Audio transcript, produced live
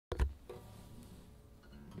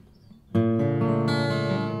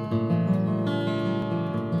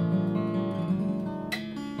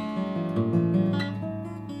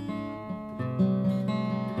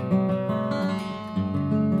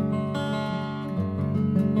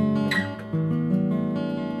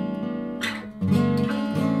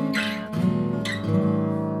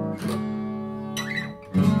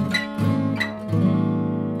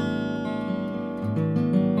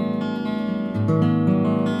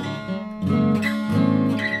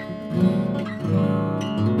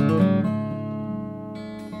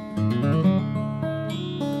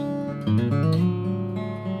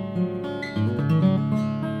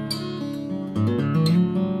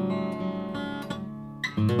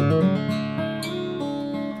Yeah,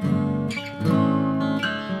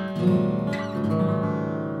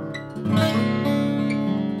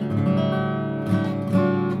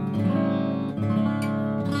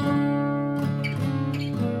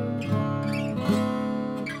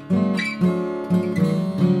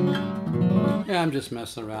 I'm just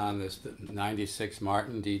messing around this 96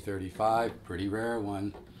 Martin D35, pretty rare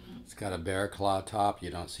one. It's got a bear claw top.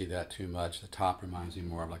 You don't see that too much. The top reminds me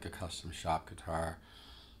more of like a custom shop guitar.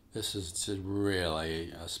 This is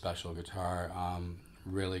really a special guitar.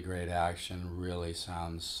 Really great action. Really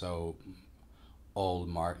sounds so old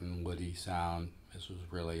Martin woody sound. This was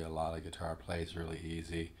really a lot of guitar plays, really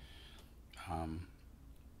easy.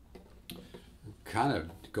 Kind of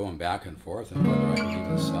going back and forth on whether I can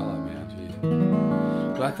even sell it, man. Geez.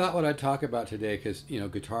 But I thought what I'd talk about today, because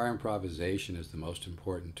guitar improvisation is the most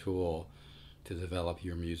important tool to develop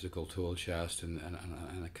your musical tool chest and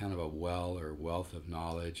a kind of a well or wealth of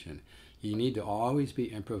knowledge. And you need to always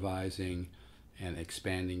be improvising and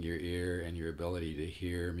expanding your ear and your ability to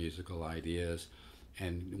hear musical ideas.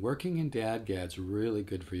 And working in dadgad's really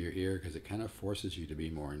good for your ear because it kind of forces you to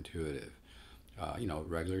be more intuitive.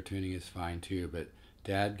 Regular tuning is fine too, but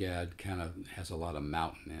dadgad kind of has a lot of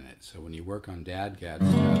mountain in it. So when you work on dadgad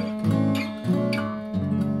stuff,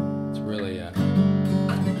 it's really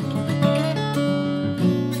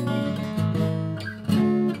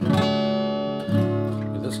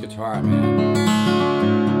with this guitar, man,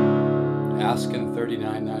 asking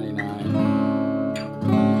 $39.99.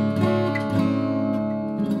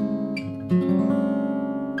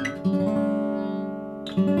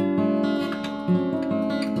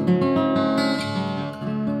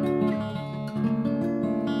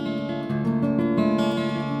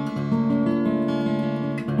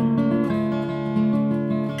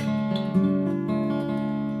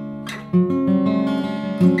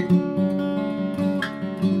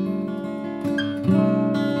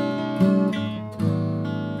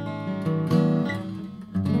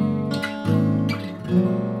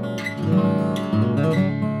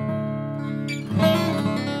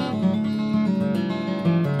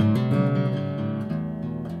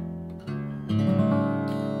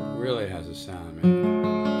 Really has a sound, man.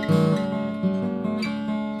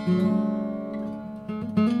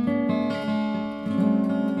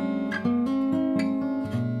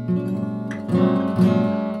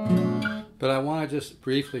 But I want to just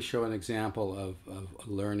briefly show an example of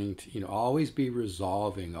learning to, always be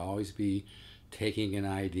resolving, always be taking an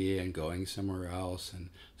idea and going somewhere else and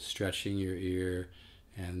stretching your ear.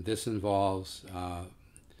 And this involves,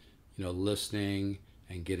 listening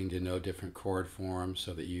and getting to know different chord forms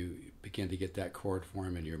so that you begin to get that chord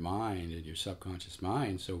form in your mind, in your subconscious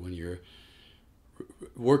mind. So when you're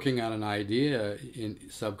working on an idea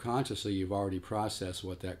subconsciously, you've already processed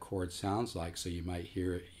what that chord sounds like, so you might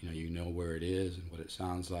hear it, you know where it is and what it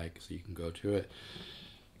sounds like, so you can go to it.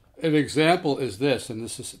 An example is this, and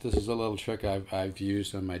this is a little trick I've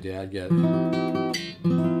used on my dadgad.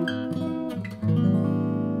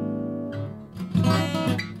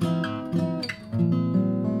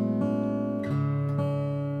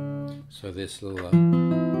 So this little, I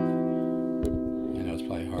know it's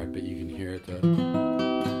probably hard, but you can hear it though. And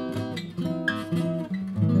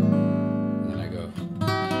then I go.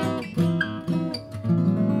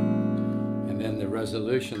 And then the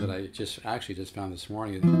resolution that I just found this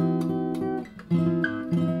morning.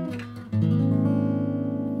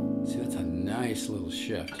 See, that's a nice little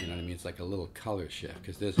shift, you know what I mean? It's like a little color shift,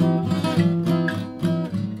 because this.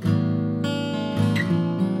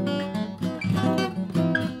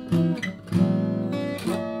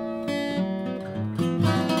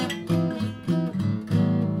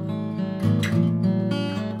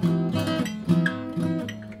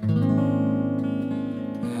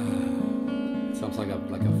 Sounds like a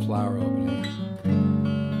flower opening.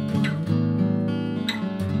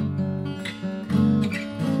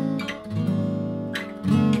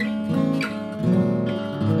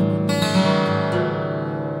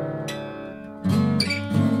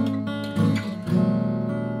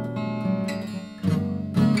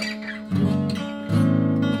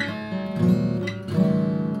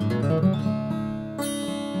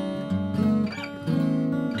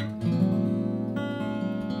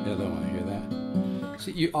 So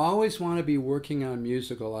you always want to be working on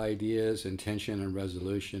musical ideas, intention and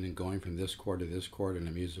resolution, and going from this chord to this chord in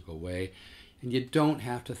a musical way. And you don't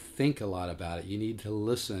have to think a lot about it. You need to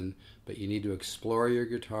listen, but you need to explore your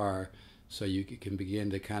guitar so you can begin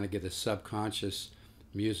to kind of get a subconscious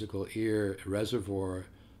musical ear reservoir,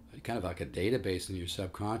 kind of like a database in your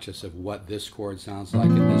subconscious of what this chord sounds like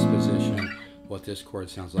in this position, what this chord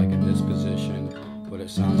sounds like in this position, what it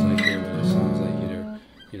sounds like here, what it sounds like here.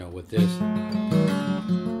 with this.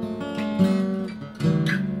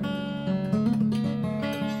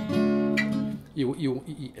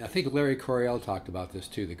 I think Larry Coryell talked about this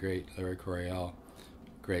too, the great Larry Coryell,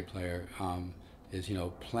 great player, is,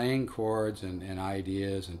 playing chords and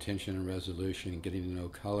ideas and tension and resolution and getting to know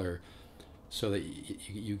color so that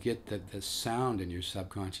you get the sound in your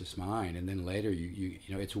subconscious mind, and then later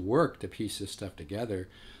it's work to piece this stuff together.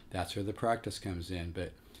 That's where the practice comes in.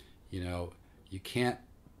 But you can't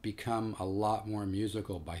become a lot more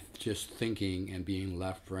musical by just thinking and being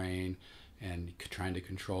left brain and trying to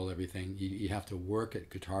control everything. You have to work at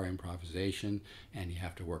guitar improvisation, and you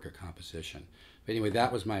have to work at composition. But anyway,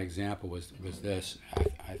 that was my example, was this.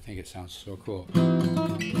 I think it sounds so cool.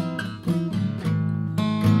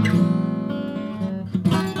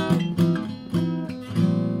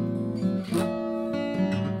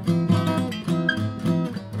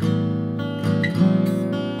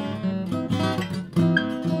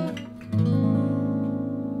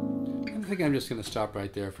 I think I'm just going to stop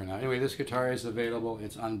right there for now. Anyway, this guitar is available.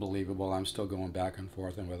 It's unbelievable. I'm still going back and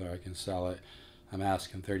forth on whether I can sell it. I'm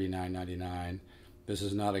asking $39.99. This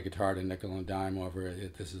is not a guitar to nickel and dime over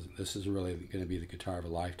it. This is really going to be the guitar of a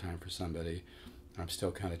lifetime for somebody. I'm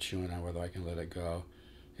still kind of chewing on whether I can let it go.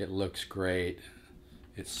 It looks great.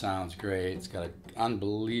 It sounds great. It's got an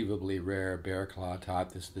unbelievably rare bear claw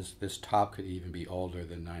top. This top could even be older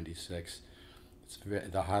than '96.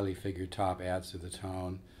 The highly figured top adds to the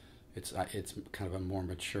tone. It's kind of a more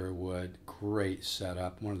mature wood. Great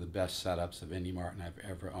setup. One of the best setups of any Martin I've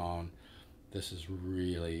ever owned. This is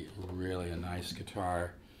really, really a nice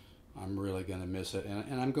guitar. I'm really going to miss it.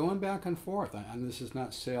 And I'm going back and forth. And this is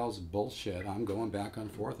not sales bullshit. I'm going back and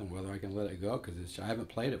forth on whether I can let it go, because I haven't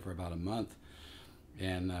played it for about a month.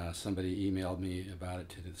 And somebody emailed me about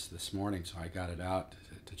it this morning, so I got it out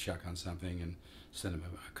to check on something and sent him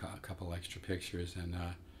a couple extra pictures. And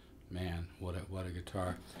man, what a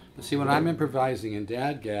guitar. But see, when I'm improvising in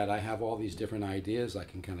Dadgad, I have all these different ideas I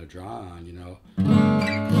can kind of draw on,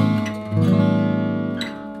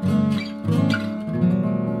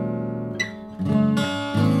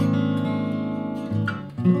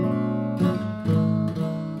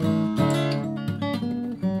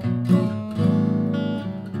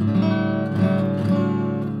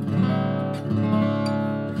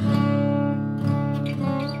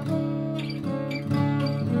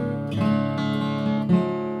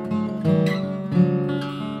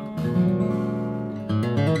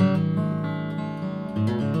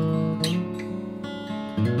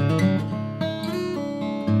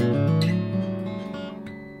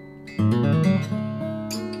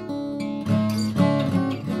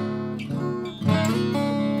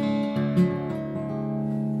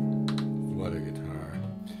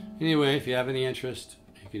 Anyway, if you have any interest,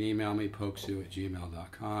 you can email me,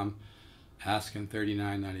 polkzoo@gmail.com. Asking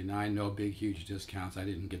 $39.99, no big, huge discounts. I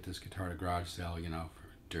didn't get this guitar at a garage sale, for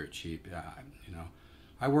dirt cheap.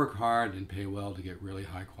 I work hard and pay well to get really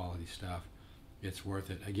high quality stuff. It's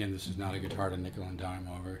worth it. Again, this is not a guitar to nickel and dime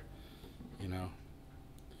over,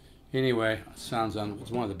 Anyway, it's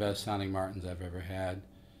one of the best sounding Martins I've ever had.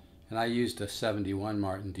 And I used a 71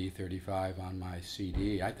 Martin D35 on my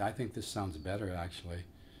CD. I think this sounds better, actually.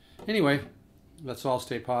 Anyway, let's all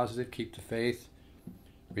stay positive, keep the faith.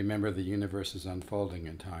 Remember, the universe is unfolding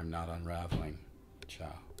in time, not unraveling.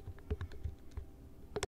 Ciao.